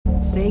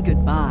Say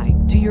goodbye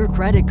to your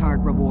credit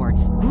card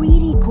rewards.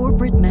 Greedy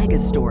corporate mega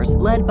stores,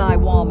 led by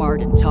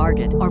Walmart and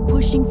Target, are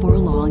pushing for a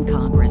law in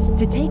Congress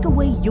to take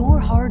away your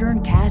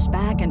hard-earned cash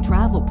back and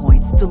travel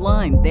points to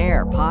line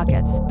their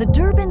pockets. The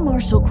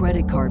Durbin-Marshall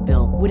credit card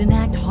bill would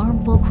enact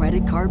harmful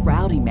credit card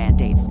routing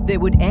mandates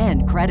that would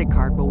end credit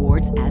card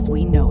rewards as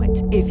we know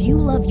it. If you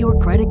love your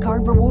credit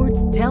card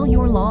rewards, tell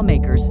your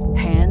lawmakers,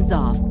 hands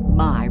off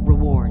my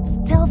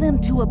rewards. Tell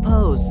them to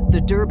oppose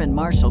the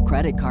Durbin-Marshall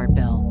credit card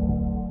bill.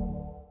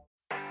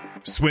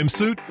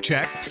 Swimsuit?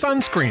 Check.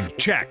 Sunscreen?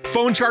 Check.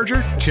 Phone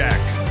charger?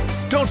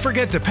 Check. Don't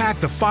forget to pack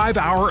the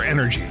 5-Hour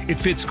Energy. It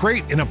fits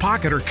great in a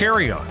pocket or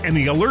carry-on, and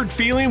the alert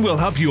feeling will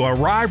help you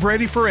arrive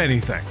ready for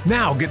anything.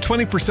 Now get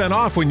 20%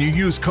 off when you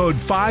use code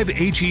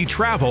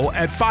 5HETRAVEL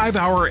at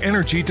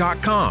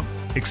 5hourenergy.com.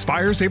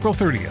 Expires April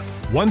 30th.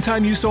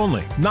 One-time use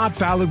only. Not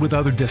valid with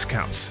other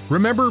discounts.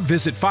 Remember,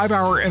 visit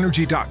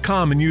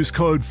 5hourenergy.com and use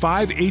code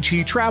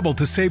 5HETRAVEL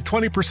to save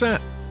 20%.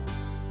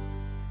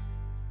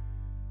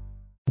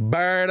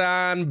 Bird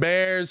on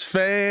Bears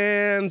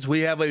fans,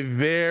 we have a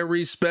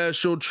very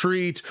special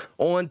treat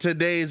on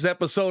today's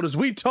episode as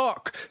we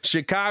talk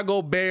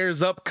Chicago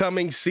Bears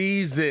upcoming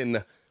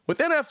season with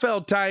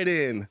NFL tight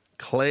end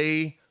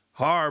Clay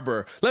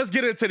Harbor. Let's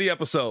get into the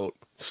episode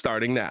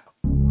starting now.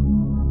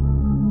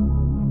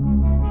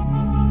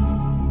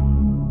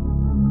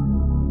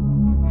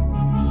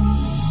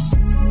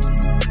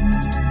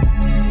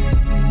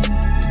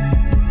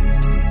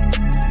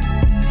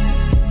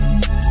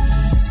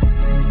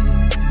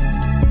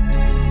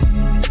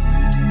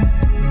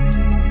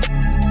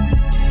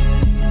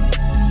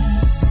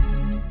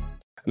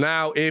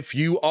 Now, if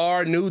you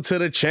are new to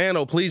the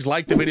channel, please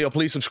like the video.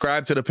 Please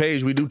subscribe to the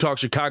page. We do talk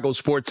Chicago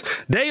sports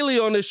daily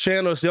on this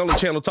channel. It's the only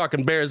channel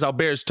talking Bears, how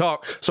Bears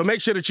talk. So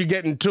make sure that you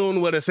get in tune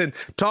with us. And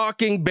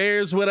talking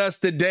Bears with us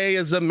today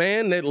is a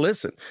man that,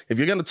 listen, if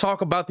you're going to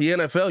talk about the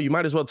NFL, you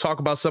might as well talk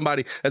about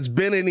somebody that's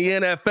been in the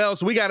NFL.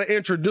 So we got to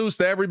introduce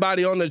to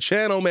everybody on the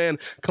channel, man,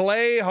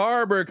 Clay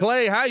Harbor.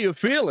 Clay, how you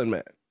feeling,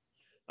 man?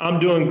 I'm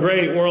doing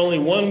great. We're only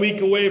 1 week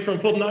away from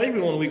football. Not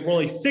even 1 week. We're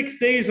only 6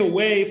 days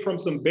away from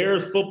some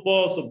Bears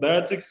football, so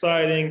that's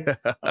exciting.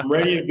 I'm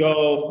ready to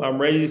go. I'm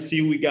ready to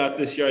see what we got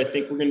this year. I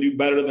think we're going to do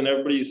better than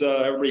everybody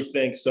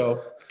thinks,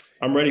 so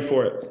I'm ready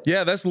for it.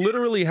 Yeah, that's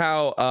literally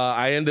how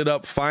I ended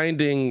up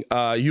finding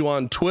you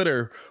on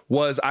Twitter.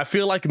 Was I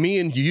feel like me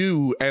and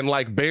you and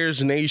like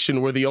Bears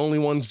Nation were the only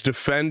ones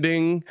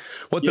defending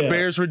what the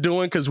Bears were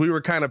doing because we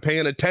were kind of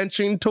paying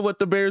attention to what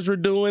the Bears were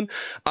doing.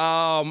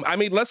 I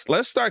mean,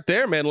 let's start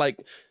there, man. Like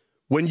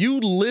when you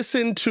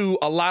listen to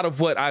a lot of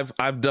what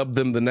I've dubbed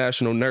them the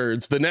national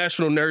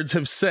nerds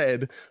have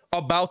said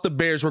about the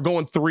Bears, we're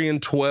going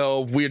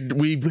 3-12.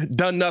 We've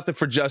done nothing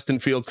for Justin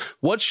Fields.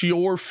 What's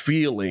your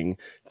feeling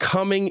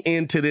coming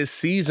into this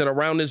season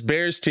around this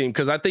Bears team?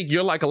 Because I think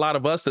you're like a lot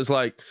of us that's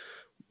like,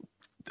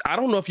 I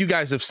don't know if you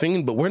guys have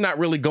seen, but we're not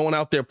really going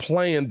out there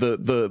playing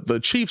the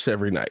Chiefs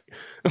every night.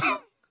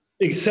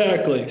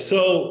 Exactly.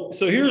 So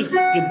here's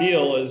the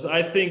deal is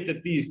I think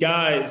that these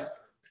guys,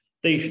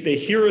 they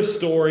hear a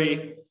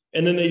story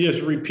and then they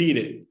just repeat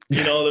it.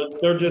 You know,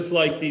 they're just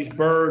like these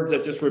birds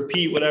that just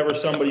repeat whatever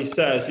somebody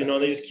says. You know,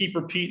 they just keep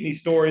repeating these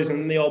stories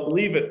and they all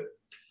believe it.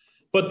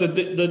 But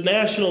the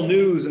national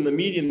news and the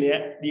media and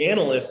the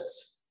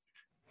analysts,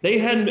 they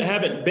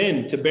haven't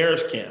been to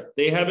Bears camp.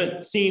 They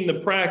haven't seen the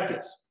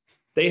practice.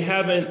 They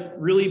haven't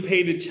really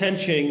paid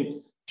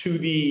attention to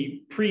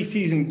the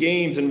preseason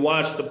games and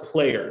watched the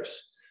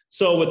players.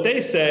 So what they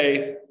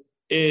say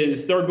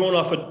is they're going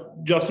off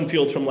of Justin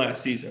Fields from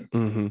last season.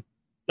 Mm-hmm.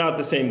 Not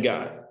the same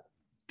guy.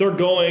 They're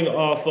going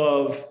off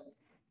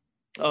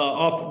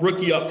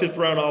rookie fifth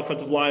round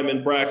offensive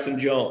lineman Braxton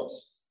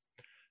Jones.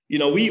 You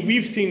know,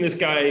 we've seen this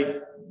guy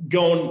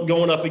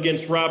going up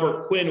against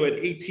Robert Quinn, who had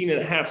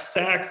 18.5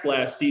 sacks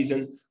last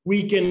season,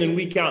 week in and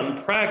week out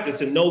in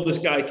practice, and know this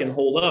guy can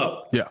hold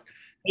up. Yeah.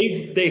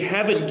 They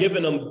haven't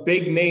given them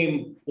big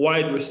name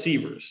wide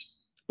receivers,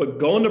 but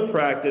going to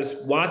practice,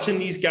 watching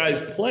these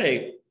guys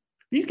play,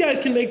 these guys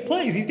can make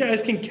plays. These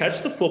guys can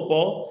catch the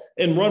football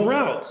and run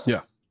routes.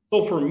 Yeah.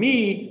 So for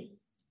me,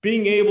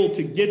 being able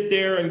to get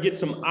there and get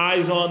some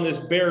eyes on this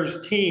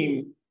Bears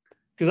team,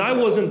 because I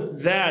wasn't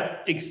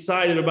that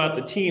excited about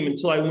the team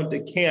until I went to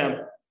camp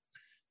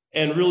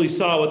and really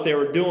saw what they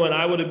were doing.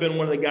 I would have been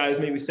one of the guys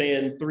maybe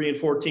saying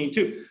 3-14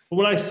 too. But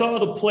when I saw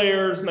the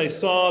players and I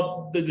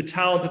saw the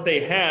talent that they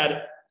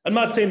had, I'm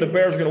not saying the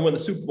Bears are going to win the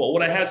Super Bowl.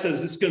 What I have said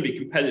is this is going to be a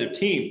competitive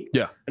team.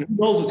 Yeah. And who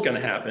knows what's going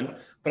to happen.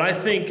 But I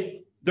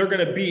think they're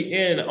going to be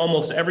in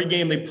almost every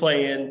game they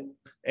play in,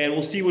 and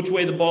we'll see which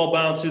way the ball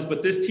bounces.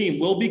 But this team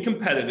will be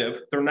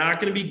competitive. They're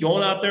not going to be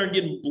going out there and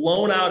getting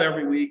blown out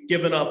every week,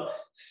 giving up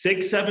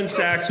 6-7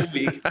 sacks a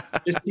week.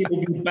 This team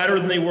will be better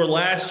than they were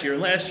last year.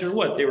 And last year,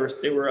 what? They were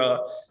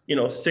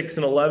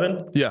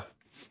 6-11. Yeah.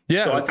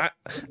 Yeah, So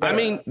I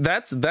mean,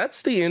 that's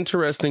the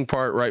interesting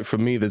part, right, for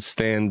me that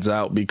stands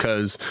out,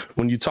 because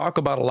when you talk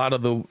about a lot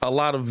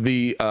of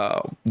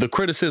the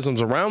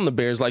criticisms around the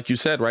Bears, like you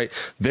said, right,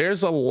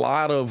 there's a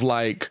lot of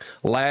like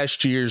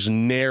last year's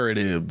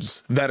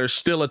narratives that are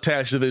still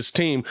attached to this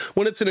team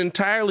when it's an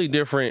entirely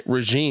different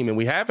regime, and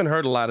we haven't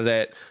heard a lot of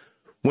that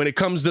when it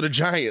comes to the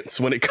Giants,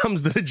 when it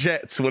comes to the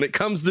Jets, when it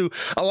comes to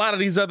a lot of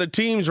these other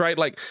teams, right?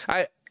 Like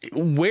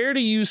where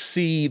do you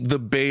see the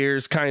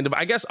Bears kind of,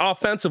 I guess,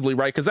 offensively,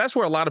 right? Because that's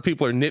where a lot of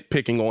people are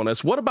nitpicking on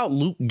us. What about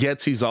Luke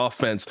Getsy's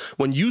offense,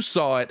 when you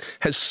saw it,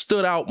 has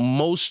stood out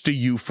most to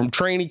you from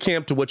training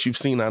camp to what you've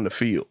seen on the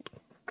field?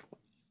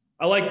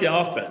 I like the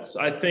offense.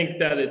 I think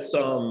that it's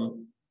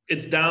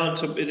down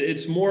to,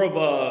 it's more of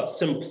a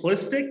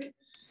simplistic,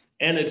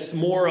 and it's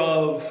more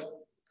of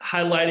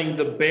highlighting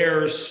the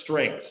Bears'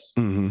 strengths.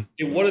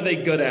 Mm-hmm. What are they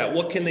good at?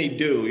 What can they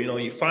do? You know,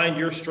 you find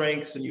your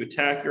strengths and you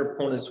attack your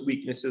opponent's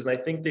weaknesses. And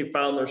I think they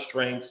found their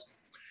strengths.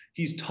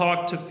 He's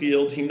talked to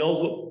Fields. He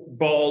knows what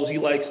balls he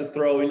likes to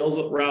throw. He knows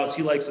what routes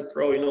he likes to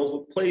throw. He knows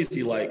what plays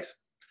he likes.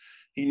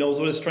 He knows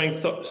what his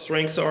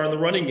strengths are in the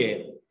running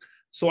game.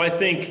 So I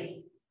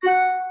think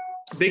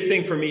the big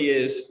thing for me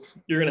is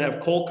you're going to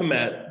have Cole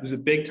Kmet, who's a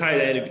big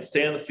tight end who can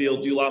stay on the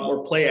field, do a lot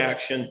more play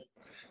action,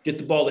 get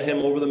the ball to him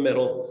over the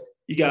middle.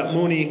 You got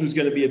Mooney, who's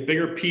going to be a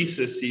bigger piece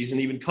this season,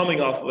 even coming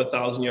off of a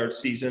 1,000-yard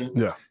season.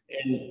 Yeah.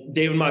 And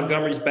David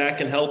Montgomery's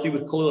back and healthy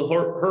with Khalil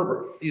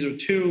Herbert. These are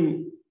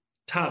two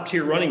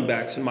top-tier running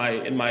backs, in my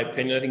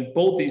opinion. I think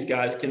both these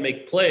guys can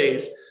make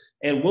plays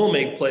and will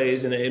make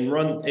plays and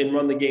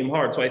run the game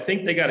hard. So I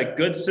think they got a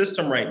good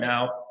system right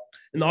now.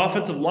 And the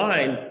offensive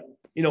line,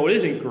 you know, it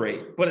isn't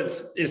great, but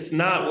it's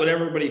not what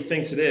everybody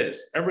thinks it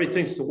is. Everybody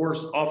thinks it's the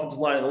worst offensive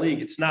line in the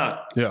league. It's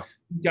not. Yeah.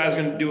 These guys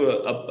are going to do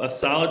a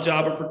solid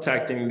job of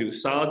protecting, do a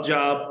solid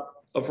job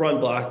of run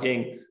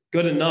blocking,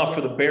 good enough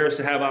for the Bears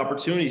to have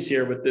opportunities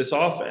here with this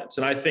offense.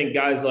 And I think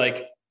guys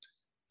like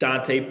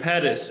Dante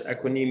Pettis,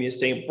 Equanimeous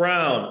St.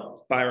 Brown,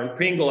 Byron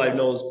Pringle, I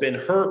know has been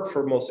hurt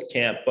for most of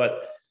camp,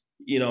 but,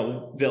 you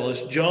know,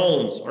 Velus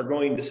Jones are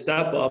going to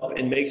step up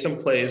and make some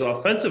plays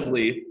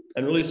offensively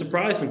and really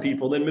surprise some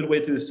people. Then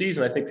midway through the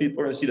season, I think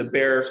people are going to see the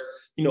Bears,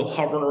 you know,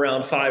 hovering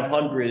around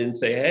 500 and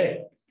say,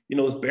 hey, you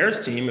know, this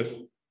Bears team, if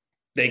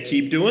they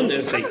keep doing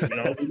this, they, you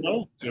know, it's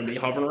going to be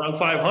hovering around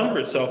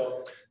 500.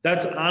 So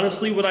that's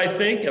honestly what I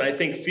think. And I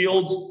think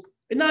Fields,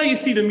 and now you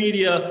see the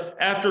media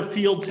after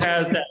Fields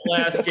has that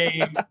last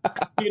game,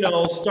 you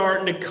know,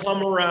 starting to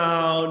come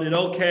around and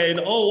okay.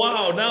 And oh,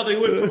 wow. Now they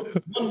went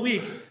from 1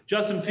 week.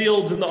 Justin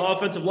Fields and the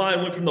offensive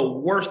line went from the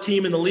worst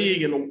team in the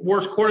league and the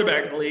worst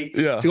quarterback in the league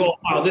to go,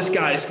 wow, this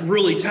guy is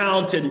really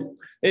talented and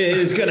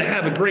is going to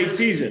have a great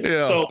season.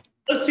 Yeah. So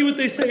let's see what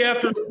they say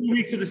after a few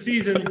weeks of the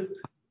season.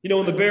 You know,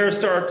 when the Bears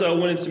start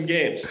winning some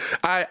games.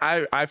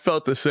 I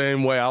felt the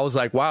same way. I was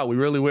like, wow, we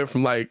really went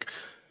from like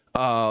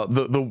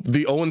the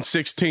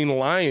 0-16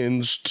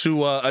 Lions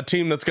to a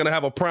team that's going to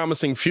have a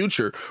promising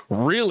future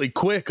really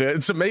quick.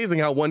 It's amazing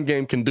how one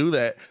game can do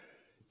that.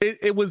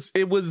 It was.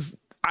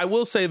 I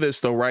will say this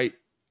though, right?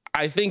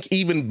 I think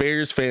even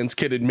Bears fans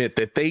can admit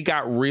that they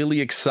got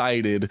really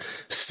excited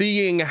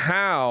seeing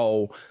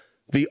how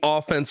the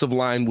offensive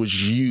line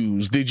was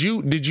used. Did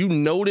you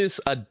notice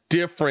a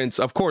difference?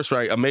 Of course,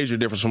 right, a major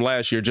difference from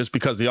last year just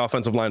because the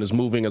offensive line is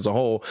moving as a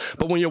whole.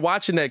 But when you're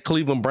watching that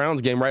Cleveland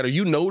Browns game, right, are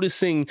you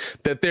noticing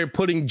that they're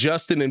putting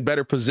Justin in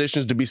better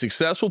positions to be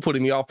successful,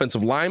 putting the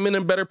offensive linemen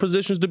in better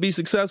positions to be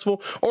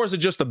successful, or is it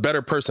just a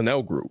better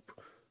personnel group?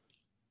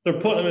 They're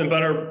putting them in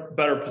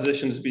better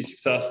positions to be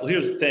successful.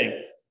 Here's the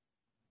thing.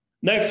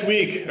 Next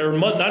week, or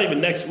not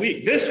even next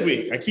week, this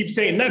week. I keep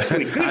saying next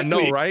week. I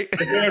know, right?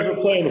 The Bears are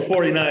playing the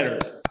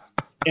 49ers.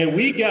 And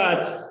we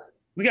got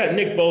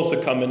Nick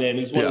Bosa coming in,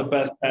 who's one of the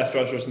best pass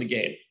rushers in the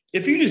game.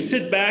 If you just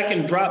sit back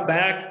and drop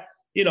back,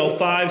 you know,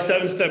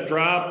 5-7-step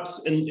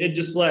drops and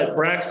just let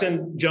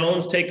Braxton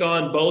Jones take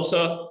on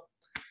Bosa,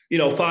 you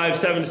know,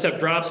 5-7-step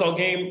drops all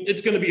game,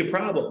 it's going to be a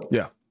problem.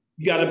 Yeah.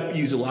 You got to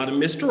use a lot of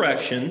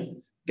misdirection.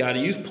 Got to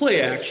use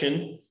play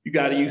action. You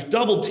got to use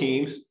double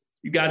teams.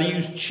 You got to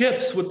use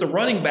chips with the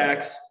running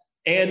backs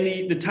and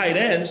the tight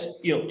ends,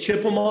 you know,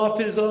 chip them off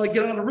his get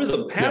on a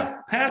rhythm.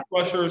 Pass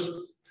rushers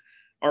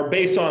are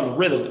based on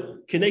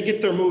rhythm. Can they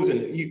get their moves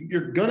in?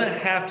 You're going to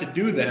have to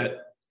do that.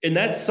 And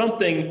that's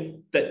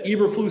something that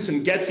Eberflus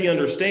and Getsy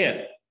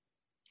understand.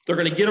 They're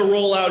going to get a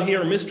rollout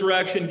here,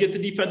 misdirection, get the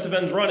defensive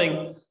ends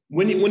running.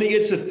 When it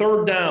gets to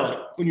third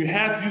down, when you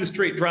have to do the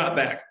straight drop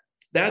back,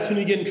 that's when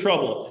you get in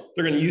trouble.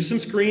 They're going to use some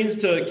screens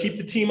to keep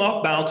the team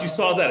off balance. You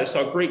saw that. I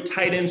saw a great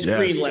tight end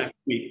screen last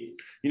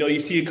week. You know, you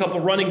see a couple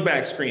running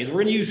back screens. We're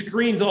going to use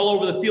screens all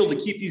over the field to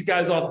keep these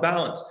guys off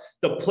balance.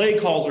 The play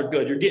calls are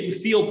good. You're getting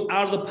Fields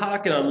out of the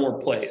pocket on more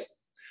plays.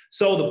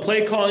 So the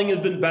play calling has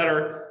been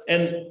better.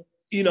 And,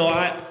 you know,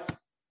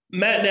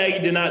 Matt Nagy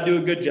did not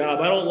do a good job.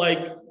 I don't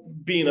like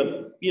being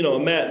a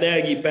Matt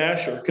Nagy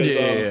basher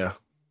because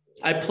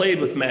I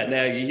played with Matt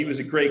Nagy. He was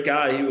a great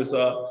guy. He was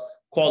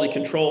quality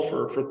control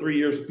for 3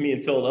 years with me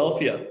in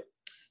Philadelphia.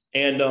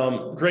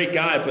 And great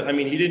guy, but I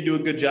mean, he didn't do a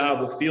good job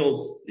with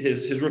Fields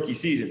his rookie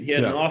season. He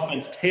had an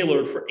offense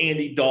tailored for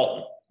Andy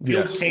Dalton.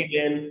 Fields came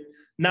in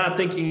not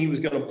thinking he was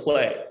going to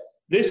play.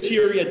 This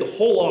year, he had the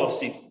whole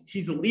offseason.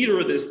 He's the leader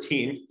of this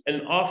team, and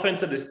an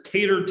offense that is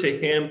catered to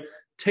him,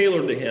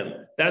 tailored to him.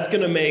 That's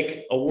going to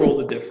make a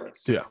world of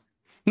difference. Yeah.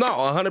 No,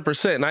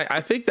 100%. And I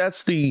think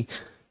that's the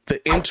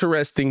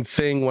interesting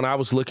thing when I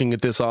was looking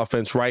at this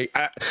offense, right?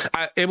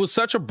 It was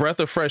such a breath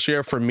of fresh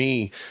air for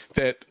me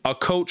that a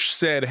coach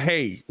said,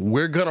 hey,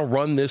 we're going to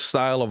run this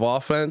style of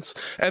offense.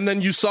 And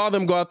then you saw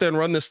them go out there and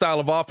run this style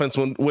of offense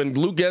when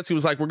Luke Getsy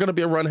was like, we're going to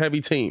be a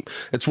run-heavy team.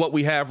 It's what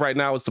we have right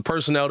now. It's the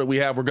personnel that we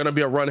have. We're going to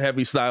be a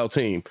run-heavy style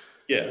team.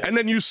 Yeah. And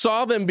then you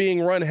saw them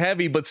being run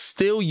heavy, but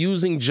still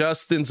using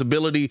Justin's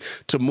ability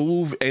to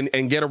move and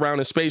get around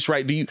in space,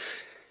 right?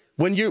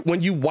 When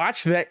you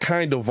watch that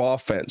kind of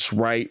offense,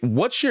 right,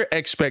 what's your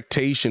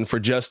expectation for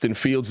Justin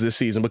Fields this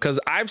season? Because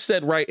I've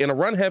said, right, in a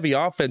run-heavy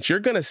offense, you're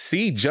going to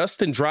see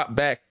Justin drop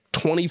back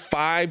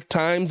 25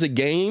 times a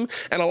game,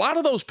 and a lot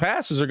of those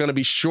passes are going to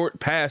be short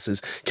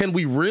passes. Can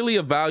we really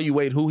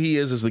evaluate who he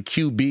is as the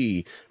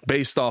QB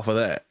based off of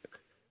that?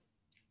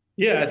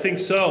 Yeah, I think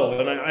so.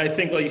 And I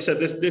think, like you said,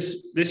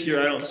 this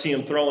year I don't see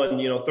him throwing,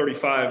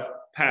 35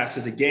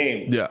 passes a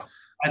game. Yeah.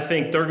 I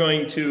think they're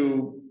going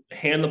to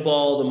hand the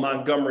ball to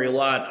Montgomery a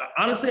lot.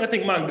 Honestly, I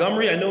think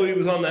Montgomery, I know he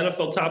was on the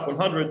NFL top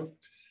 100,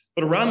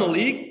 but around the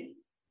league,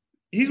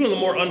 he's one of the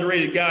more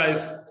underrated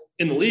guys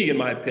in the league, in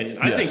my opinion.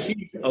 I think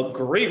he's a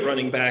great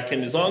running back.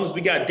 And as long as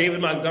we got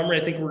David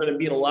Montgomery, I think we're going to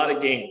be in a lot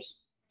of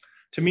games.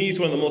 To me, he's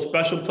one of the most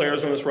special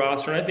players on this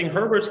roster. And I think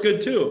Herbert's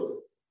good too.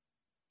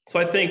 So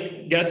I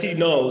think Getsy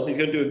knows he's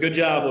going to do a good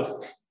job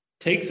of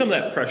take some of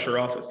that pressure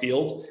off of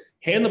Fields,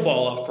 hand the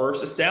ball off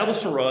first,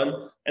 establish a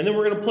run, and then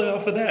we're going to play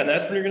off of that. And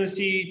that's when you're going to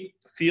see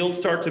Fields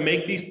start to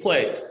make these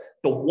plays.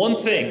 The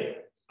one thing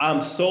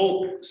I'm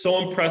so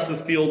impressed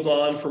with Fields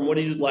on from what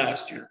he did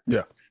last year.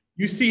 Yeah.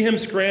 You see him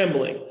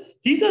scrambling.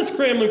 He's not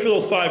scrambling for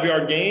those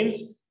 5-yard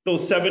gains,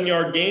 those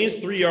 7-yard gains,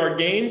 3-yard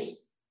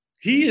gains.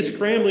 He is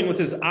scrambling with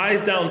his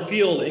eyes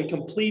downfield and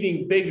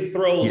completing big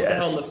throws down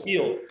the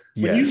field.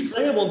 When you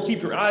scramble and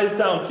keep your eyes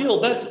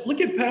downfield,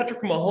 look at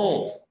Patrick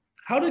Mahomes.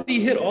 How did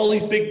he hit all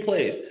these big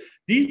plays?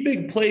 These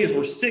big plays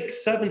were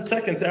 6-7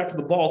 seconds after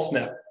the ball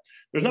snap.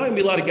 There's not going to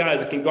be a lot of guys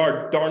that can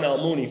guard Darnell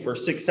Mooney for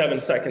 6-7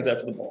 seconds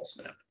after the ball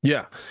snap.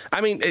 Yeah. I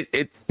mean,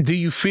 do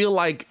you feel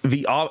like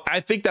I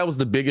think that was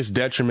the biggest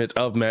detriment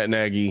of Matt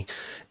Nagy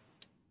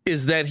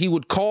is that he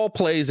would call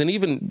plays, and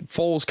even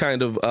Foles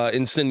kind of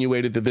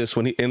insinuated to this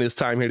in his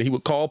time here, that he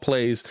would call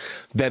plays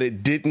that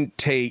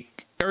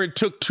it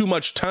took too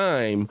much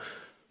time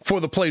for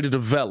the play to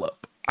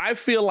develop. I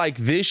feel like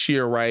this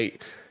year,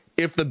 right,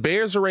 if the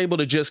Bears are able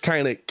to just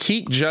kind of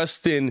keep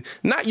Justin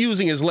not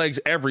using his legs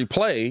every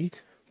play,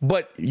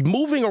 but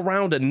moving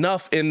around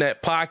enough in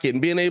that pocket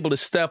and being able to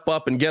step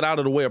up and get out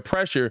of the way of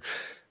pressure,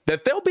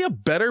 that they'll be a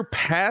better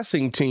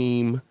passing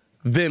team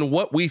than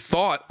what we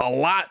thought a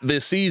lot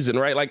this season,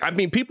 right? Like, I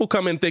mean, people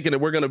come in thinking that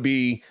we're going to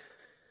be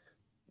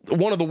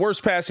one of the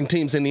worst passing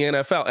teams in the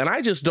NFL, and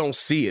I just don't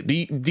see it.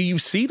 Do you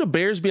see the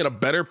Bears being a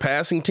better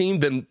passing team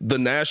than the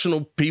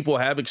national people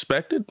have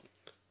expected?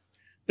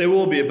 They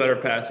will be a better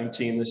passing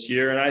team this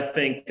year, and I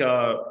think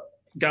a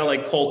guy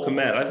like Cole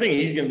Kmet, I think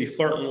he's going to be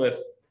flirting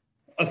with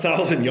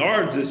 1,000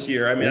 yards this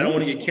year. I mean, I don't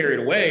want to get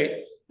carried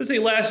away. Let's say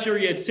last year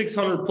he had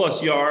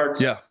 600-plus yards.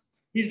 Yeah.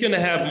 He's going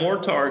to have more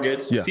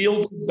targets. Yeah.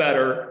 Fields is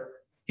better.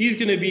 He's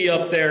going to be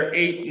up there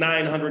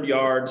 800-900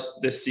 yards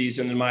this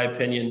season, in my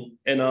opinion.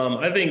 And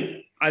I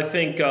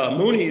think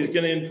Mooney is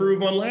going to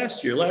improve on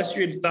last year. Last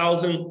year he had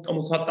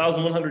almost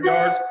 1,100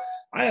 yards.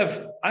 I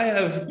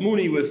have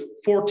Mooney with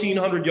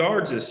 1,400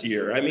 yards this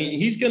year. I mean,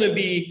 he's going to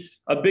be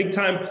a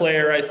big-time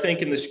player. I think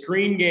in the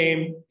screen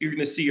game, you're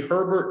going to see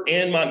Herbert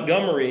and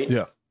Montgomery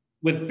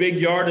with big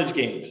yardage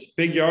games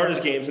in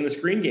the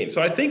screen game. So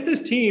I think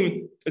this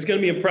team is going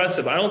to be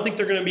impressive. I don't think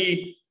they're going to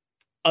be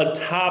a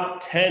top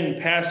 10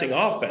 passing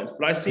offense,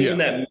 but I see them in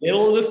that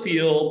middle of the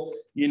field,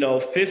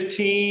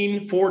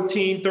 15,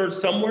 14, 13,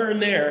 somewhere in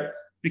there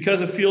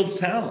because of Fields'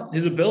 talent,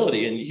 his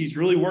ability. And he's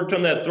really worked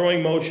on that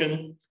throwing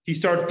motion. He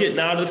starts getting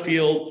out of the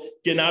field,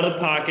 getting out of the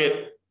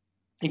pocket,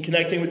 and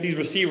connecting with these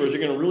receivers.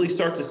 You're going to really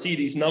start to see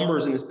these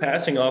numbers in this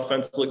passing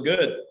offense look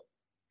good.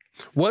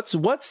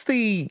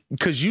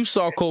 Because you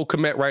saw Cole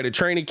Kmet right at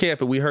training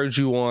camp, and we heard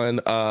you on,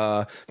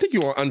 I think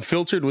you were on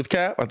Unfiltered with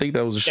Cap. I think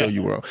that was the show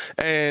you were on.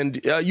 And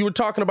you were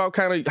talking about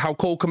kind of how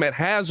Cole Kmet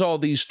has all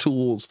these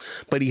tools,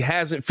 but he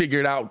hasn't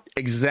figured out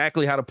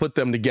exactly how to put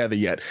them together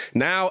yet.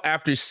 Now,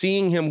 after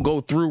seeing him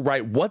go through,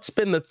 right, what's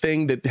been the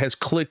thing that has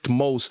clicked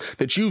most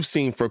that you've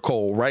seen for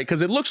Cole, right?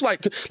 Because it looks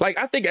like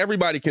I think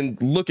everybody can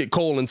look at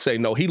Cole and say,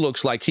 no, he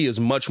looks like he is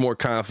much more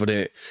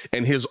confident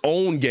in his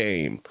own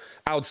game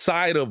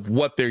outside of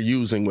what they're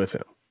using with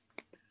him.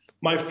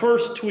 My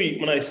first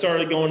tweet when I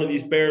started going to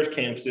these Bears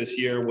camps this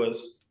year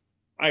was,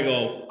 I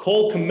go,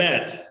 Cole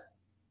Kmet,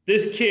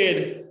 this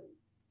kid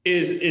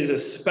is a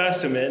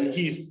specimen.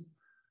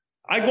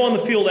 I go on the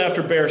field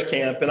after Bears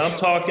camp, and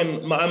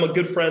I'm a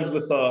good friends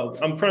with,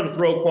 I'm friends with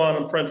Roquan.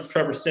 I'm friends with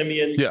Trevor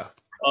Siemian. Yeah.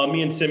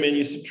 Me and Siemian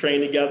used to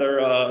train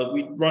together.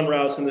 We run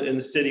routes in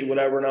the city,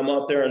 whatever. And I'm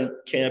out there in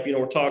camp,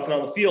 we're talking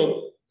on the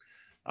field.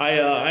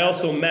 I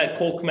also met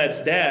Cole Kmet's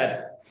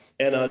dad,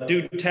 and a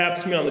dude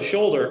taps me on the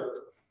shoulder.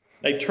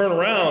 I turn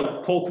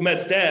around, Cole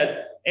Kmet's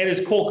dad, and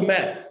it's Cole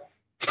Kmet.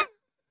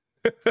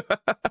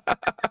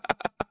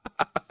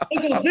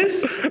 I go,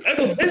 this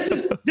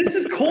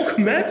is Cole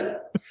Kmet?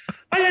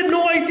 I had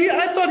no idea.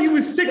 I thought he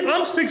was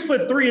I'm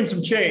 6'3" and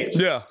some change.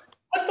 Yeah.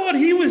 I thought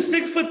he was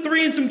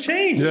 6'3" and some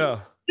change. Yeah.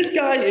 This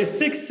guy is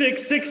 6'6",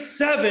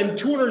 6'7",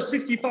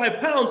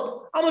 265 pounds.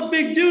 I'm a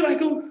big dude. I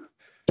go,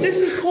 this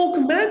is Cole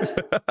Kmet?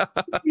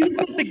 He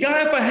looks like the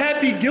guy off of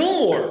Happy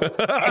Gilmore.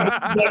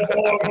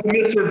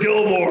 Mr.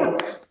 Gilmore.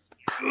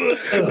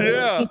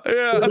 Yeah.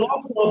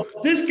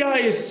 This guy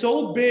is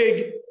so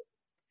big,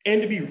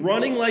 and to be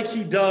running like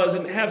he does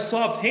and have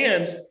soft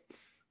hands.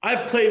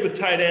 I've played with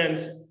tight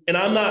ends, and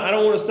I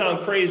don't want to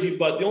sound crazy,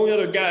 but the only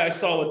other guy I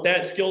saw with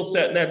that skill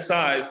set and that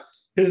size,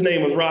 his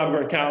name was Rob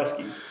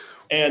Gronkowski.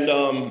 And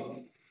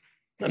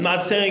I'm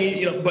not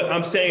saying, but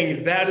I'm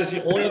saying that is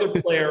the only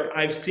other player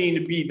I've seen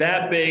to be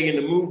that big and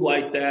to move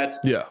like that.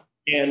 Yeah.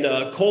 And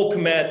Cole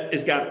Kmet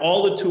has got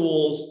all the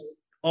tools,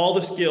 all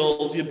the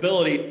skills, the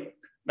ability.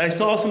 And I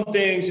saw some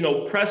things,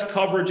 press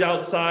coverage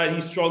outside.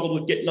 He struggled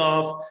with getting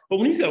off. But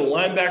when he's got a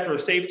linebacker or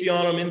safety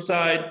on him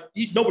inside,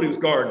 nobody was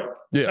guarding him.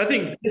 Yeah. I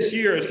think this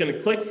year is going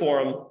to click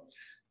for him.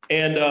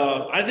 And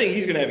I think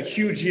he's going to have a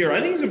huge year. I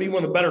think he's going to be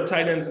one of the better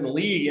tight ends in the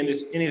league in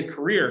his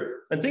career.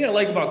 And the thing I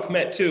like about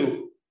Kmet,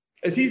 too,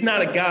 is he's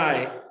not a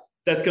guy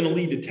that's going to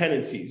lead to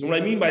tendencies. And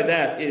what I mean by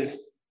that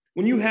is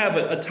when you have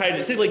a tight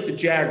end, say like the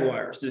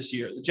Jaguars this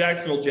year, the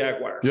Jacksonville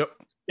Jaguars. Yep.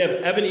 They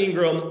have Evan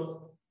Ingram.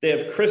 They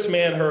have Chris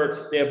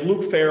Manhertz. They have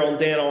Luke Farrell and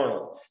Dan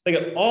Arnold. They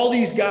got all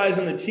these guys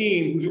on the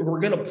team who are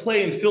going to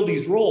play and fill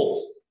these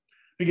roles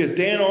because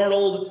Dan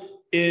Arnold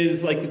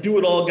is like the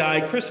do-it-all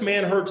guy. Chris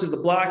Manhertz is the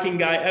blocking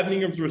guy. Evan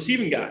Ingram's the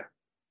receiving guy.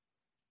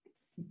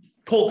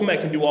 Cole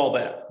Kmet can do all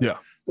that. Yeah.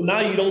 But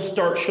now you don't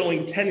start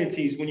showing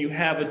tendencies when you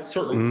have a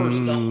certain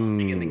personnel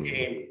in the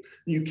game.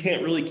 You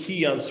can't really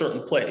key on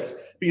certain plays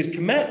because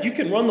Kmet, you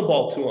can run the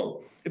ball to him.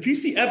 If you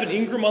see Evan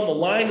Ingram on the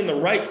line in the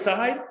right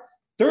side,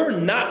 they're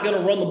not going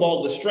to run the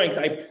ball to the strength.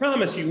 I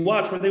promise you,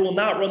 watch where they will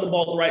not run the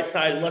ball to the right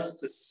side unless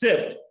it's a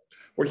sift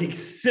where he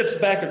sifts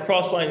back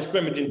across line of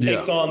scrimmage and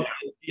takes on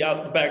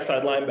the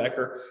backside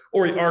linebacker,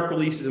 or he arc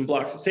releases and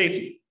blocks the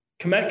safety.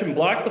 Kmet can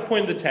block the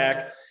point of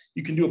attack.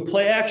 You can do a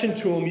play action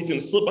to him. He's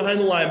going to slip behind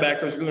the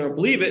linebackers. They're going to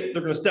believe it.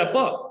 They're going to step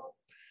up.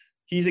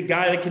 He's a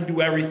guy that can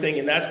do everything,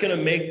 and that's going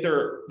to make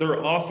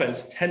their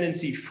offense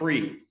tendency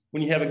free.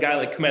 When you have a guy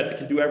like Kmet that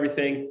can do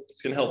everything,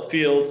 it's going to help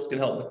Fields, it's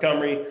going to help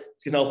Montgomery,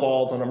 it's going to help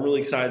all of them. I'm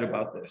really excited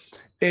about this.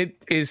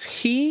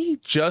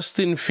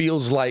 Justin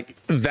feels like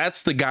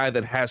that's the guy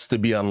that has to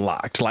be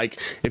unlocked.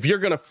 Like, if you're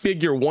going to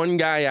figure one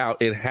guy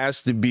out, it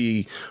has to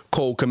be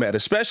Cole Kmet,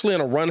 especially in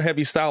a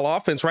run-heavy style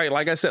offense, right?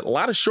 Like I said, a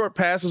lot of short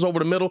passes over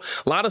the middle,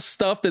 a lot of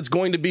stuff that's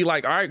going to be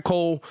like, all right,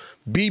 Cole,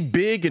 be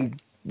big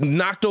and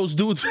knock those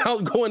dudes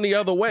out going the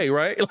other way,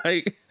 right?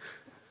 Like,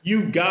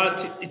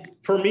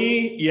 for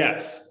me,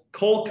 yes.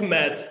 Cole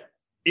Kmet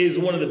is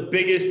one of the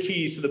biggest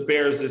keys to the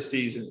Bears this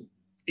season.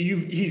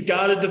 He's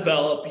got to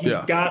develop. He's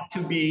got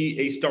to be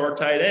a star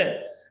tight end.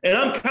 And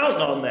I'm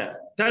counting on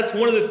that. That's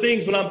one of the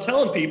things when I'm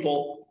telling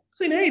people,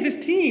 saying, hey,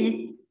 this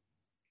team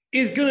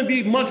is going to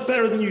be much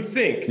better than you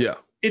think. Yeah.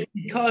 It's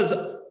because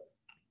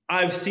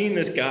I've seen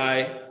this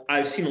guy.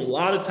 I've seen a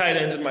lot of tight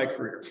ends in my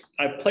career.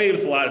 I've played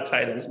with a lot of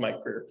tight ends in my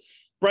career.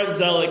 Brent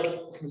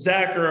Zellick,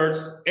 Zach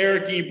Ertz,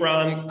 Eric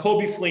Ebron,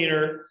 Kobe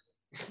Fleener,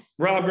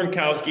 Rob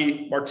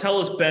Gronkowski,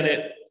 Martellus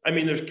Bennett. I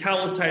mean, there's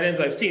countless tight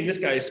ends I've seen. This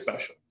guy is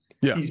special.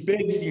 Yeah. He's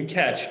big, he can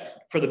catch.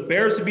 For the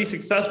Bears to be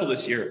successful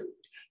this year,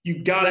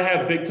 you got to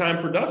have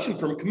big-time production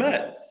from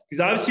Kmet.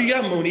 Because obviously you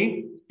got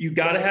Mooney. You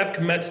got to have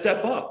Kmet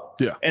step up.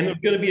 Yeah. And there's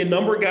going to be a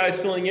number of guys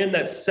filling in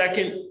that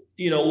second,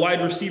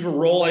 wide receiver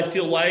role, I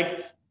feel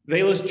like.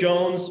 Velus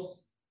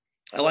Jones,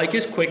 I like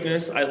his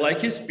quickness. I like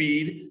his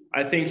speed.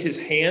 I think his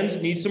hands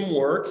need some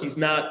work. He's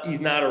not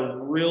a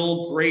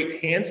real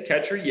great hands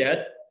catcher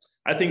yet.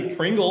 I think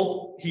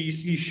Pringle,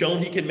 he's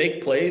shown he can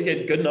make plays. He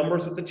had good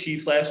numbers with the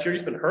Chiefs last year.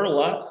 He's been hurt a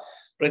lot,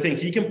 but I think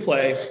he can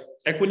play.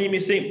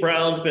 Equanimeous St.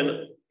 Brown's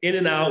been in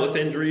and out with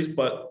injuries,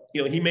 but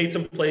he made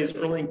some plays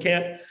early in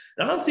camp.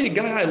 And honestly, a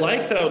guy I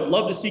like that I would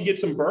love to see get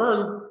some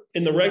burn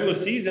in the regular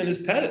season is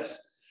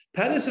Pettis.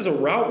 Pettis is a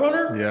route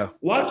runner. Yeah.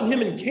 Watching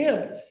him in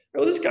camp,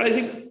 this guy's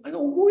I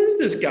go, who is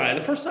this guy? The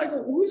first time I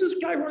go, who's this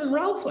guy running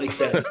routes like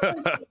that? This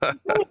guy's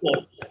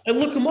incredible. And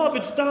look him up.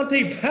 It's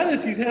Dante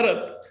Pettis. He's had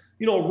a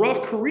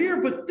rough career,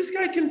 but this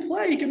guy can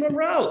play. He can run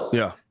routes.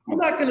 Yeah. I'm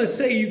not going to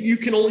say you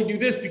can only do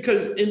this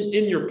because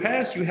in your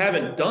past you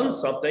haven't done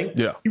something.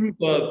 Yeah. He was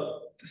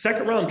a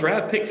second-round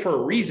draft pick for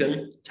a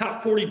reason,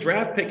 top 40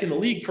 draft pick in the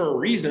league for a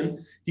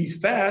reason. He's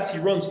fast. He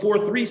runs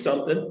 4.3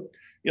 something.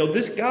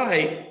 This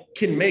guy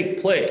can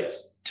make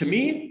plays. To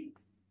me,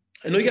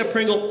 I know you got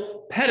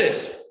Pringle.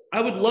 Pettis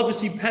I would love to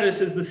see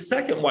Pettis as the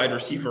second wide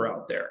receiver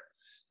out there.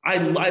 I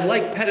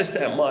like Pettis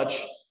that much.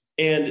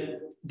 And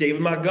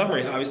David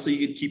Montgomery, obviously,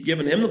 you could keep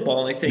giving him the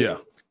ball. And I think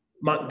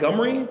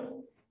Montgomery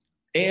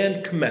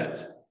and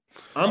Kmet,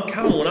 I'm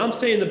counting. When I'm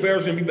saying the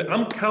Bears are going to be,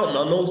 I'm counting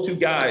on those two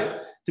guys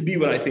to be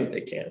what I think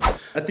they can.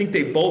 I think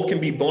they both can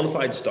be bona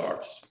fide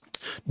stars.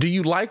 Do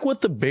you like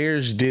what the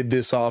Bears did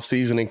this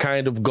offseason and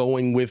kind of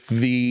going with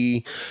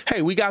the,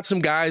 hey, we got some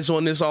guys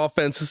on this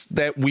offense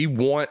that we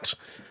want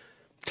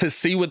to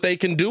see what they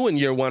can do in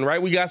year one,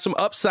 right? We got some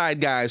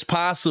upside guys,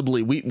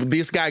 possibly.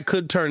 This guy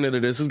could turn into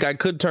this guy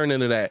could turn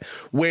into that.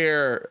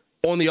 Where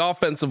on the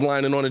offensive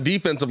line and on the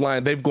defensive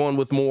line, they've gone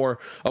with more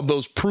of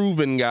those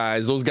proven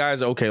guys. Those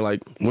guys, okay,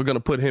 like, we're going to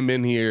put him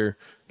in here,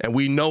 and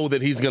we know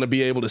that he's going to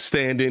be able to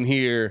stand in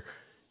here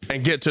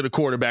and get to the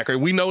quarterback. Or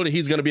we know that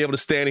he's going to be able to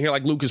stand in here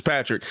like Lucas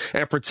Patrick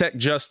and protect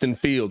Justin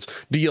Fields.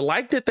 Do you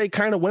like that they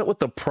kind of went with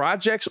the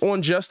projects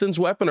on Justin's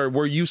weapon, or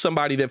were you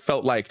somebody that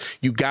felt like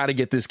you got to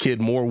get this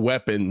kid more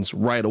weapons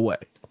right away?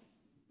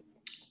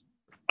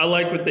 I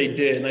like what they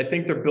did, and I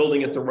think they're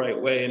building it the right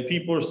way. And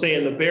people are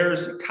saying the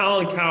Bears,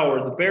 Colin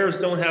Cowherd, the Bears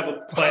don't have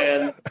a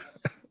plan.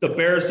 The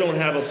Bears don't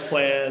have a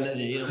plan.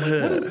 And, you know,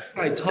 like, what is this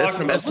guy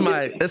talking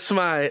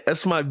about?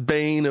 That's my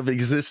bane of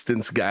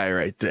existence guy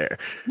right there.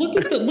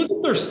 Look at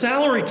their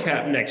salary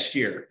cap next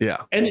year.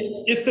 Yeah. And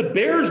if the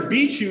Bears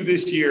beat you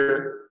this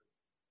year,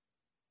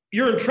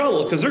 you're in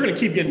trouble because they're going to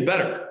keep getting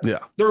better. Yeah.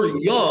 They're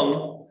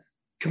young.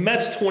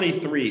 Kmet's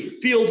 23.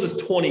 Fields is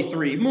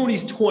 23.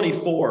 Mooney's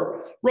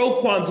 24.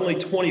 Roquan's only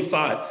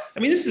 25. I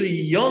mean, this is a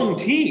young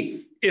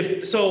team.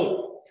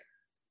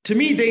 To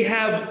me, they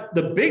have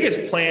the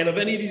biggest plan of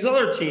any of these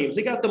other teams.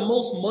 They got the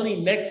most money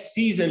next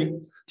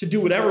season to do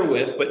whatever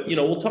with. But, you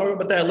know, we'll talk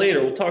about that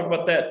later. We'll talk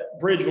about that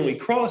bridge when we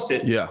cross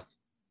it. Yeah.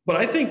 But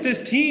I think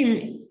this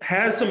team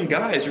has some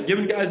guys. They're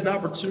giving guys an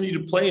opportunity to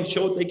play and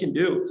show what they can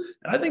do.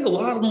 And I think a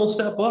lot of them will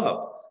step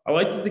up. I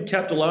like that they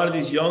kept a lot of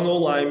these young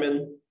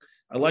O-linemen.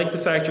 I like the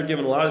fact you're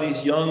giving a lot of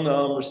these young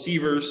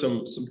receivers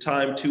some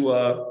time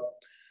to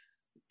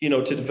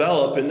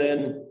develop. And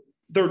then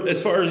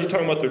as far as you're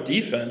talking about their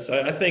defense,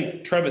 I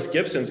think Trevis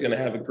Gibson's going to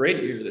have a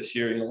great year this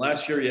year. You know,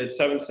 last year he had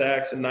 7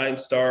 sacks and 9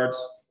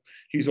 starts.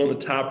 He was one of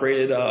the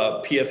top-rated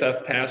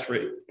PFF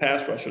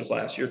pass rushers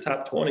last year,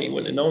 top 20. You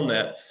wouldn't have known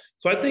that.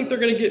 So I think they're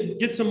going to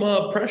get some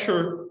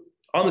pressure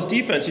on this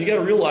defense. You got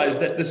to realize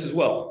that this as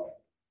well.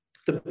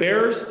 The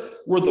Bears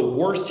were the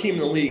worst team in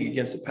the league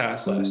against the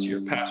pass last year,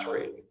 pass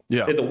rating.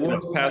 Yeah. They had the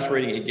worst pass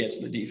rating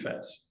against the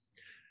defense.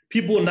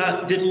 People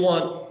didn't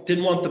want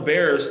the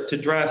Bears to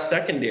draft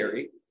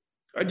secondary.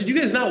 Did you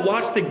guys not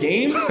watch the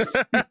games?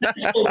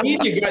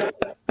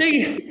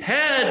 They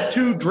had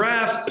to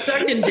draft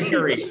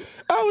secondary.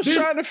 I was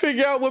trying to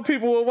figure out what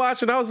people were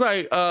watching. I was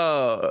like,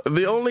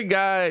 the only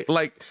guy,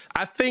 like,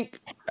 I think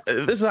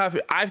this is how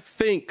I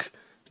think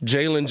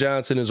Jalen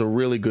Johnson is a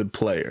really good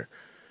player.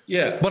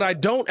 Yeah. But I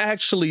don't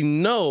actually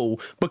know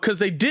because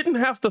they didn't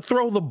have to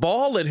throw the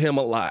ball at him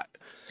a lot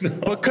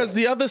because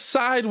the other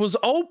side was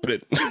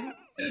open.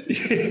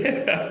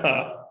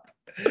 Yeah.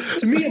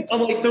 To me,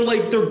 I'm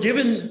like, they're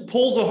giving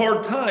Poles a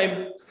hard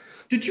time.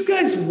 Did you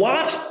guys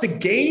watch the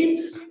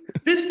games?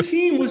 This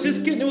team was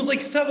just it was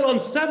like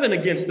 7-on-7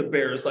 against the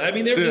Bears. I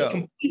mean, they were just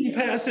completing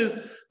passes,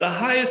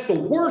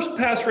 the worst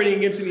pass rating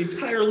against the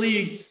entire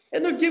league.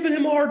 And they're giving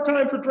him a hard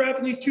time for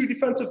drafting these 2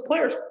 defensive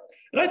players.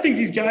 And I think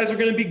these guys are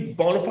going to be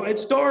bona fide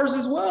stars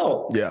as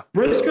well. Yeah.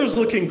 Brisker's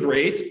looking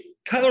great.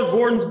 Kyler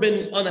Gordon's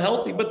been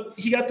unhealthy, but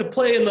he got to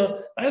play in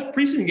the last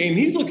preseason game.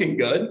 He's looking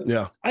good.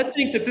 Yeah. I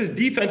think that this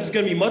defense is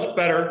going to be much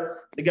better.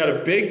 They got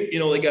a big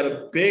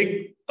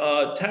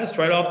test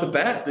right off the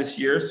bat this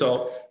year.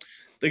 So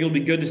I think it'll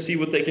be good to see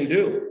what they can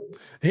do.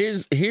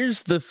 Here's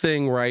the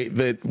thing, right,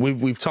 that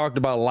we've talked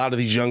about a lot of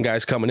these young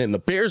guys coming in. The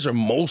Bears are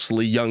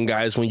mostly young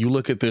guys when you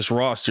look at this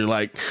roster,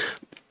 like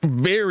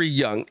very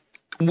young.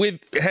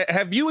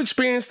 Have you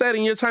experienced that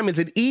in your time? Is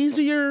it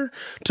easier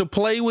to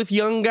play with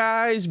young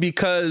guys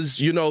because,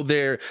 you know,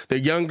 they're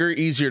younger,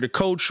 easier to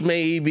coach,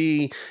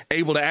 maybe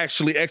able to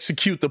actually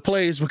execute the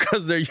plays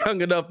because they're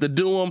young enough to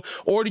do them?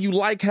 Or do you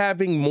like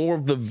having more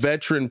of the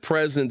veteran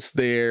presence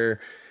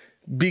there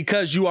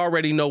because you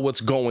already know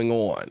what's going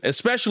on,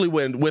 especially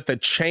with a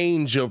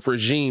change of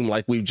regime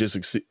like we've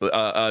just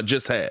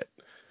had?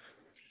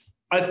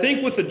 I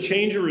think with the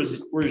change of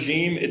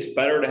regime, it's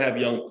better to have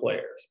young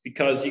players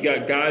because you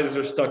got guys that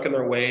are stuck in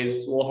their ways.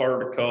 It's a little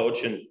harder to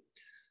coach, and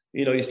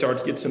you start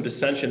to get some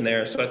dissension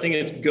there. So I think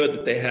it's good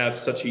that they have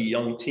such a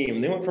young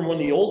team. They went from one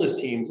of the oldest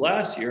teams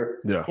last year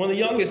to one of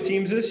the youngest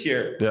teams this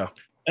year. Yeah,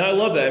 and I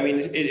love that. I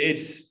mean,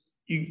 it's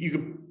you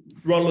could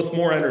run with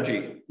more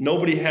energy.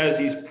 Nobody has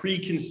these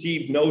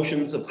preconceived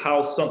notions of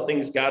how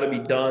something's got to be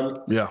done.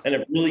 Yeah, and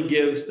it really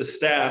gives the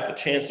staff a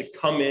chance to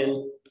come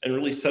in and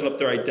really set up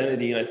their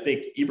identity. And I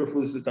think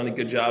Eberflus has done a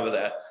good job of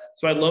that.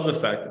 So I love the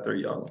fact that they're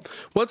young.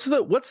 What's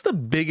the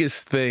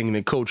biggest thing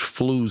that Coach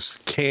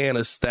Flus can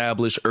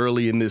establish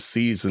early in this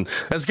season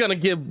that's going to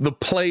give the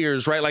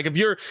players, right? Like if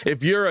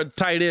you're a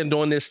tight end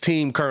on this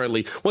team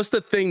currently, what's the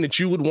thing that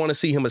you would want to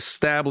see him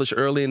establish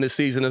early in this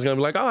season that's going to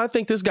be like, oh, I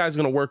think this guy's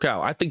going to work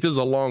out. I think this is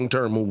a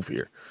long-term move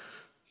here.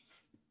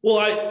 Well,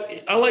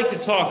 I like to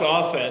talk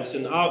offense,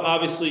 and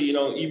obviously,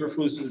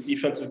 Eberflus is a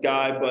defensive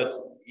guy, but,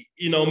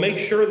 make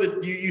sure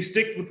that you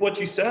stick with what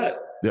you said.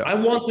 Yeah. I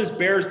want this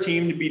Bears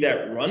team to be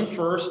that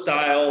run-first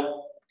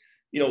style.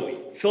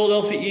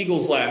 Philadelphia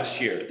Eagles last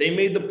year, they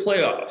made the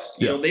playoffs.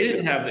 They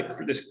didn't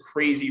have this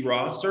crazy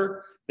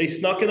roster. They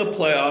snuck in the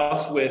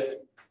playoffs with,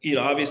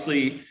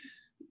 obviously,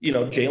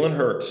 Jalen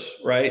Hurts,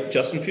 right?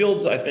 Justin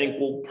Fields, I think,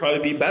 will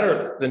probably be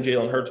better than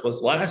Jalen Hurts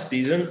was last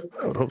season.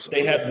 I would hope so.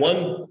 They had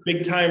one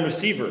big-time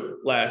receiver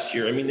last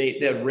year. I mean, they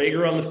had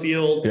Rager on the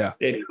field. Yeah.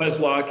 They had Quez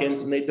Watkins,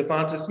 and they had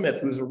Devonta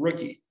Smith, who's a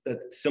rookie.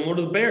 That's similar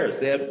to the Bears.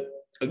 They had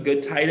a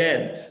good tight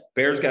end.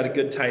 Bears got a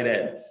good tight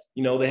end.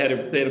 They had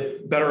a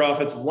better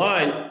offensive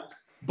line.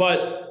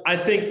 But I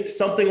think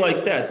something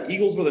like that. The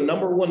Eagles were the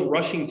number one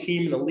rushing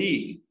team in the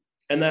league,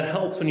 and that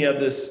helps when you have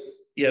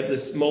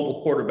this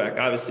mobile quarterback.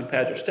 Obviously,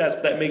 pad your stats,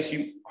 but that makes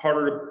you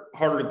harder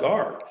to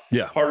guard,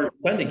 harder to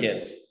defend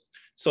against.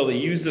 So they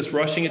use this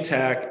rushing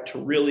attack to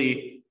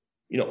really,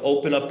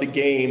 open up the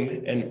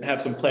game and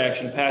have some play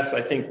action passes.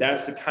 I think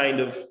that's the kind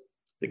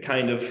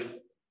of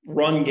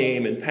run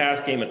game and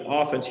pass game and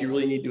offense you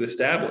really need to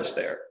establish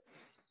there.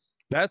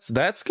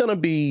 That's going to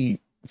be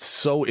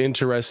so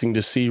interesting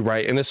to see,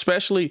 right? And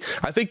especially,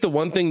 I think the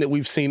one thing that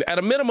we've seen at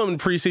a minimum in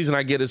preseason,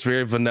 I get it's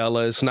very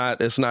vanilla. It's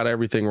not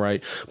everything,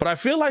 right? But I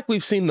feel like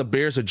we've seen the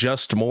Bears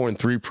adjust more in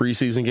 3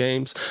 preseason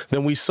games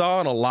than we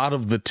saw in a lot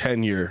of the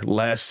tenure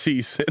last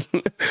season.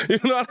 You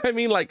know what I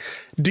mean? Like,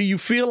 do you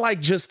feel like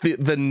just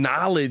the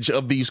knowledge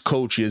of these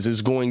coaches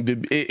is going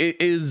to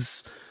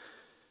is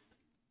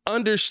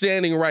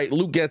understanding, right?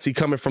 Luke Getsy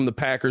coming from the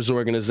Packers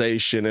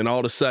organization, and all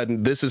of a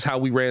sudden, this is how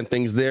we ran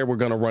things there. We're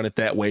going to run it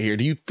that way here.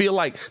 Do you feel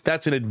like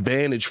that's an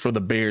advantage for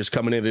the Bears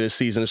coming into this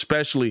season,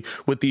 especially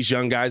with these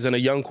young guys and a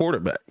young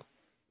quarterback?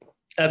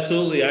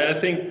 Absolutely. I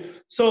think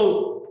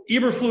so.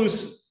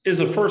 Eberflus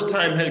is a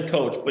first-time head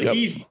coach, but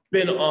he's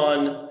been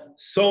on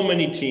so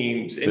many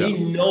teams, and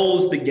he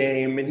knows the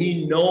game, and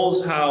he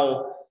knows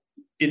how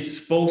it's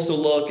supposed to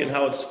look and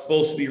how it's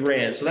supposed to be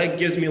ran. So that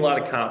gives me a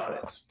lot of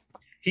confidence.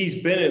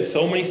 He's been in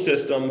so many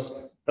systems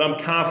that I'm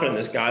confident in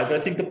this guy. And I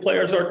think the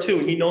players are too.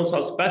 And he knows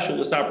how special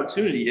this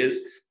opportunity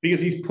is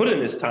because he's put in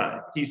his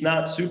time. He's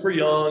not super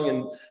young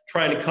and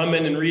trying to come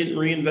in and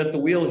reinvent the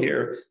wheel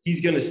here.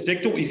 He's going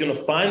to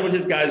find what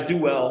his guys do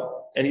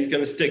well, and he's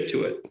going to stick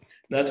to it.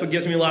 And that's what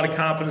gives me a lot of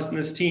confidence in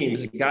this team.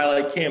 Is a guy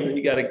like him, and then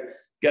you got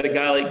a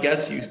guy like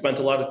Getsy who spent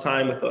a lot of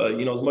time with,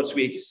 as much as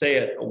we hate to say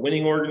it, a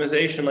winning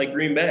organization like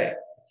Green Bay.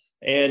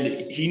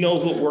 And he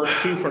knows what works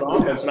too for an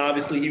offense. And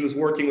obviously he was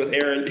working with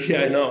Aaron.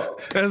 Yeah, I know.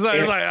 It's like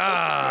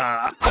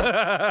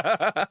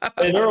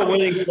And they're a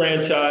winning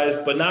franchise,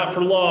 but not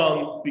for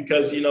long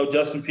because,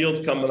 Justin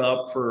Fields coming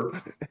up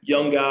for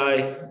young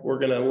guy. We're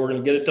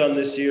gonna get it done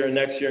this year and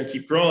next year and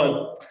keep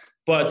growing.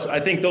 But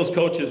I think those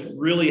coaches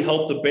really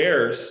help the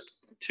Bears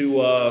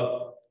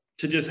to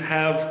just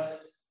have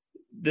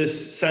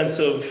this sense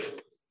of,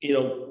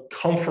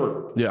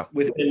 comfort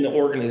within the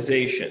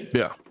organization.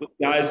 Yeah. With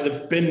guys that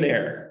have been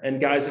there and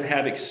guys that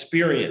have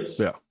experience.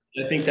 Yeah.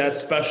 I think that's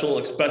special,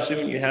 especially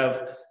when you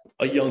have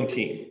a young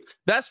team.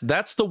 That's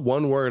the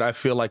one word I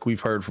feel like we've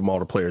heard from all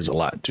the players a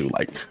lot too.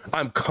 Like,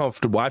 I'm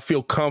comfortable. I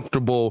feel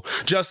comfortable.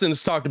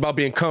 Justin's talked about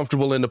being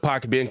comfortable in the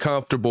pocket, being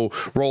comfortable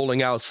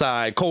rolling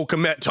outside. Cole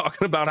Kmet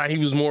talking about how he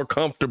was more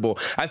comfortable.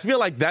 I feel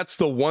like that's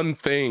the one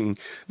thing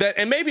that,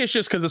 and maybe it's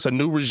just because it's a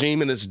new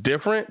regime and it's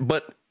different,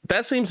 but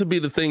that seems to be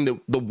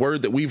the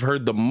word that we've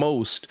heard the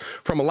most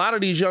from a lot of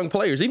these young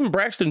players. Even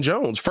Braxton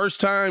Jones, first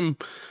time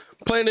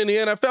playing in the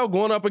NFL,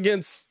 going up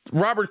against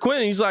Robert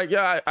Quinn. He's like,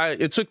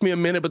 it took me a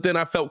minute, but then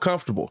I felt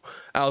comfortable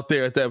out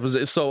there at that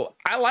position. So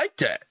I like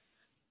that.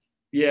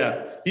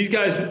 Yeah, these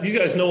guys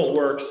know what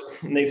works,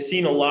 and they've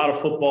seen a lot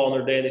of football in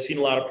their day. And they've seen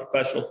a lot of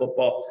professional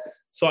football.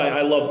 So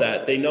I love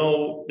that. They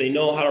know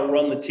how to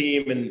run the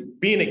team. And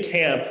being at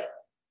camp,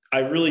 I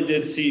really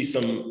did see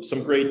some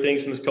great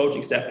things from this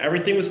coaching staff.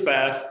 Everything was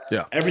fast.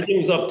 Yeah. Everything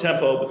was up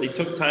tempo, but they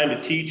took time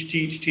to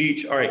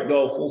teach. All right,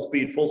 go full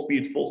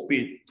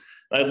speed.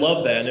 I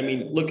love that. And I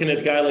mean, looking at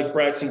a guy like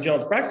Braxton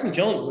Jones. Braxton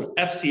Jones was an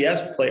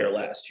FCS player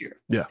last year.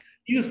 Yeah.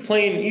 He was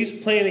playing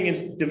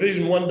against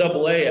Division I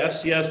AA,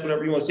 FCS,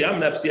 whatever you want to say.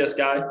 I'm an FCS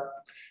guy.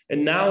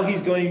 And now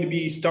he's going to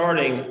be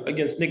starting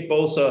against Nick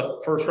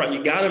Bosa first round.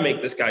 You got to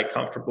make this guy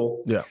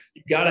comfortable. Yeah.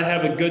 You got to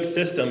have a good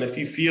system if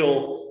you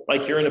feel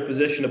like you're in a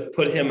position to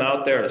put him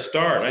out there to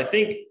start. And I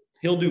think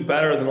he'll do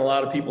better than a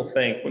lot of people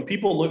think. When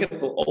people look at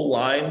the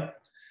O-line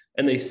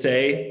and they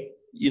say,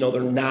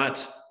 they're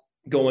not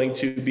going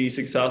to be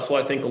successful,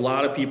 I think a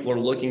lot of people are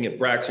looking at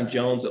Braxton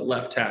Jones at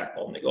left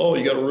tackle. And they go, oh,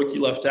 you got a rookie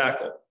left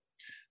tackle.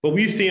 But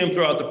we've seen him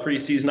throughout the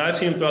preseason. I've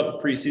seen him throughout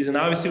the preseason.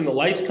 Obviously, when the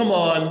lights come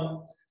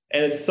on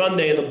and it's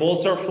Sunday and the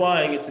bullets are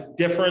flying, it's a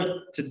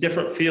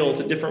different feel, it's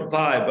a different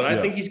vibe. But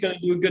I think he's going to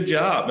do a good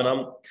job, and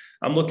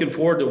I'm looking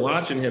forward to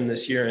watching him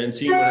this year and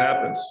seeing what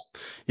happens.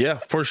 Yeah,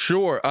 for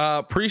sure.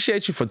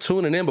 Appreciate you for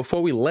tuning in.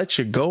 Before we let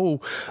you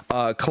go,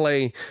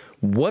 Clay,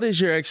 what is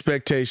your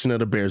expectation of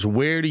the Bears?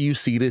 Where do you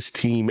see this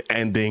team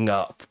ending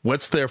up?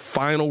 What's their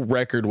final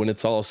record when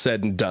it's all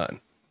said and done?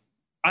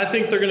 I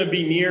think they're going to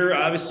be near.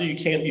 Obviously, you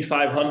can't be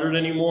 500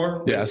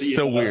 anymore. Yeah, it's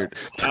still weird.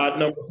 Odd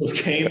number of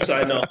games,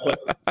 I know.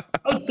 But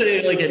I would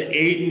say like an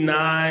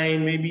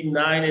 8-9, maybe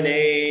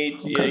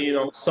 9-8. Okay.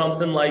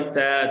 Something like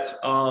that.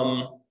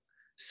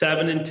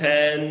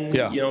 7-10.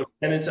 Yeah.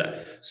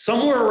 10-7,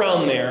 somewhere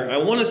around there. I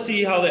want to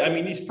see how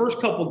these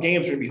first couple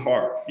games are going to be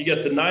hard. You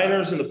got the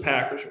Niners and the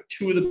Packers,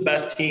 two of the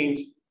best teams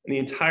in the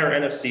entire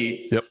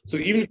NFC. Yep. So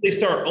even if they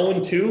start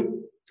 0-2.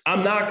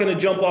 I'm not going to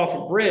jump off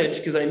a bridge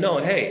because I know,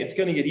 hey, it's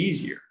going to get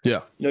easier.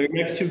 Yeah. Your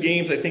next two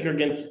games, I think, are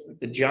against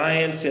the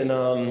Giants, and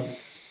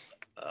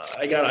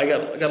I got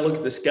to look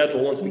at the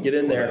schedule once we get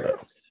in there.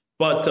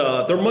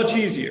 But they're much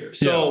easier.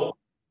 So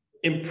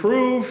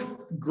improve,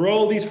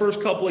 grow these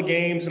first couple of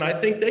games, and I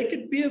think they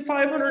could be a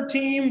 500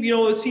 team.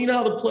 Seeing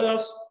how the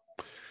playoffs,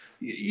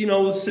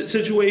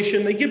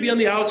 situation, they could be on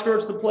the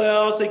outskirts of the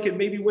playoffs. They could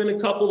maybe win a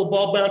couple. The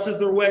ball bounces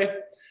their way.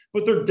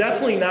 But they're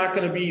definitely not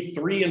going to be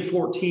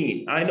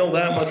 3-14. I know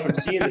that much from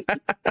seeing this.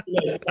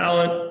 You got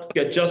talent.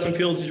 You got Justin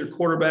Fields as your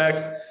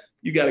quarterback.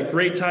 You got a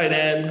great tight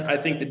end. I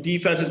think the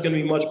defense is going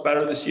to be much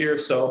better this year.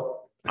 So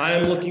I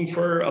am looking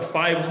for a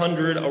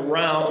 500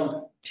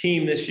 around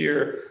team this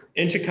year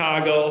in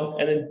Chicago,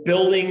 and then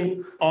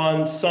building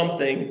on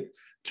something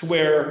to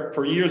where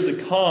for years to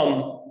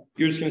come,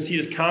 you're just going to see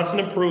this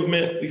constant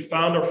improvement. We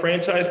found our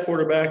franchise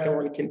quarterback, and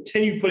we're going to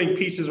continue putting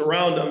pieces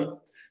around him,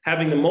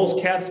 having the most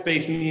cap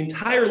space in the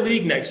entire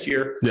league next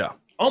year. Yeah.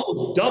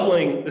 Almost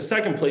doubling the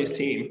second place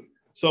team.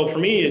 So for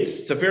me,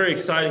 it's a very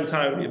exciting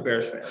time to be a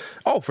Bears fan.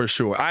 Oh, for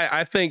sure.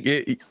 I think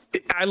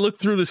I looked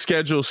through the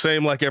schedule,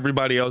 same like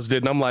everybody else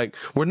did, and I'm like,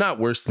 we're not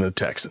worse than the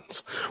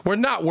Texans. We're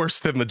not worse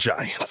than the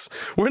Giants.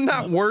 We're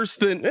not worse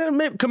than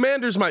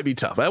Commanders. Might be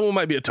tough. That one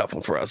might be a tough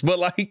one for us.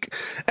 But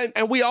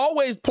and we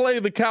always play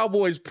the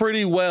Cowboys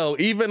pretty well,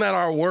 even at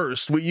our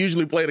worst. We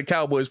usually play the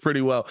Cowboys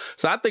pretty well.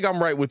 So I think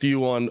I'm right with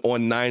you on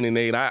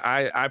 9-8.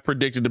 I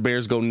predicted the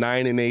Bears go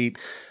 9-8,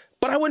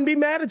 but I wouldn't be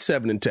mad at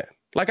 7-10.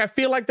 I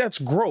feel like that's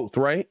growth,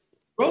 right?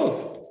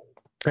 Growth.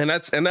 And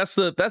that's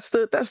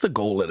the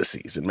goal of the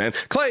season, man.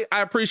 Clay,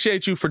 I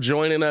appreciate you for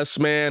joining us,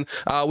 man.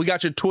 We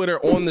got your Twitter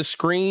on the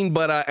screen,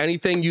 but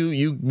anything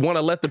you want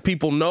to let the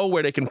people know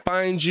where they can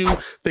find you,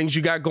 things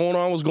you got going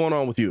on, what's going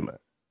on with you, man?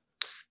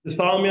 Just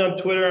follow me on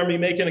Twitter. I'll be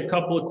making a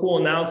couple of cool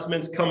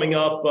announcements coming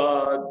up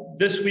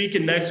this week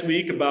and next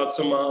week about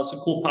some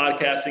cool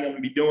podcasting I'm going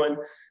to be doing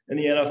in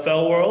the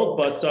NFL world.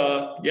 But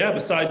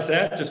besides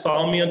that, just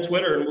follow me on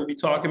Twitter, and we'll be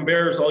talking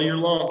Bears all year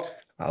long.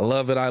 I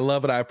love it. I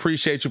love it. I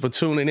appreciate you for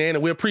tuning in,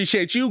 and we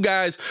appreciate you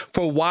guys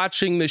for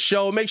watching the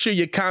show. Make sure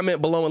you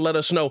comment below and let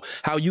us know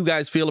how you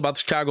guys feel about the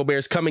Chicago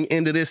Bears coming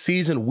into this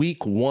season.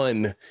 Week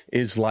 1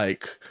 is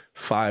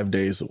 5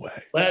 days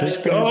away.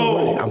 Let's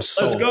go. Let's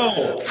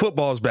go.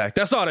 Football's back.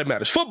 That's all that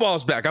matters.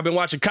 Football's back. I've been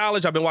watching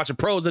college. I've been watching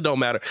pros. It don't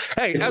matter.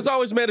 Hey, as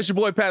always, man, it's your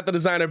boy, Pat the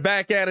Designer,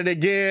 back at it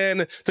again.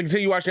 To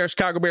continue watching our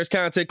Chicago Bears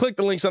content, click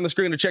the links on the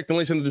screen or check the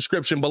links in the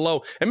description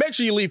below. And make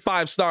sure you leave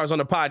 5 stars on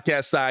the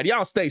podcast side.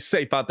 Y'all stay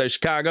safe out there,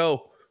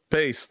 Chicago.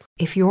 Peace.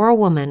 If you're a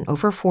woman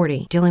over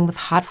 40 dealing with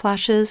hot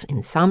flashes,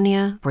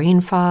 insomnia,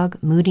 brain fog,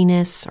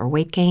 moodiness, or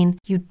weight gain,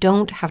 you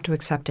don't have to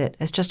accept it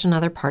as just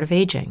another part of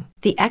aging.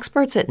 The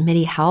experts at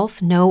MIDI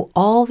Health know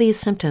all these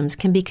symptoms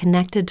can be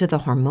connected to the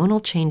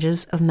hormonal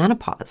changes of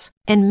menopause.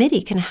 And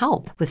MIDI can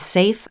help with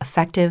safe,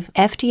 effective,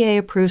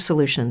 FDA-approved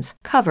solutions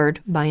covered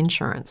by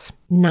insurance.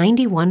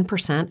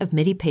 91% of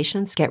MIDI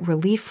patients get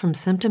relief from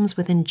symptoms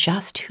within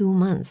just 2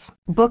 months.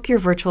 Book your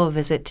virtual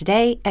visit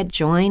today at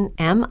joinmidi.com.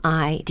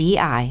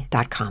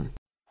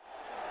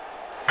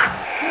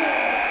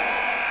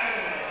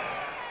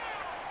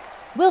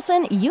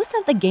 Wilson, you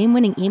sent the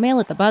game-winning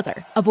email at the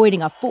buzzer,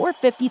 avoiding a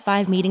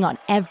 4:55 meeting on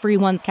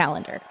everyone's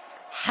calendar.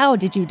 How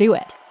did you do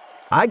it?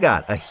 I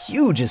got a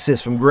huge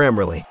assist from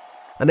Grammarly,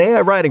 an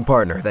AI writing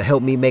partner that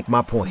helped me make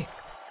my point.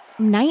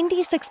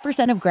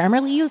 96% of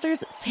Grammarly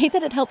users say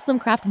that it helps them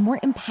craft more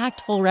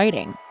impactful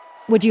writing.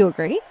 Would you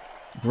agree?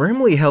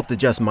 Grammarly helped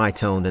adjust my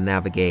tone to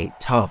navigate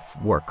tough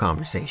work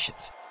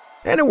conversations.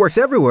 And it works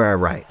everywhere I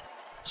write,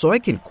 so I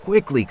can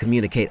quickly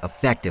communicate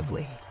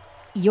effectively.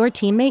 Your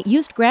teammate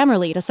used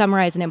Grammarly to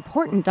summarize an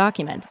important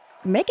document,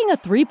 making a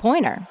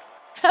 3-pointer.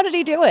 How did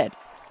he do it?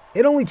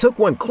 It only took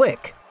 1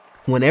 click.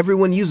 When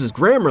everyone uses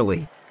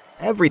Grammarly,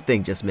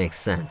 everything just makes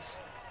sense.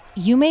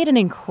 You made an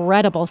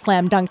incredible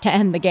slam dunk to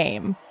end the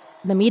game.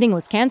 The meeting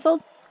was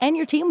canceled, and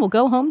your team will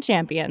go home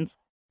champions.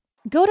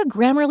 Go to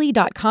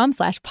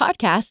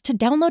Grammarly.com/podcast to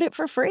download it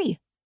for free.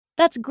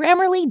 That's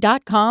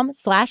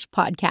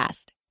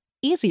Grammarly.com/podcast.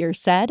 Easier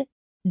said,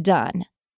 done.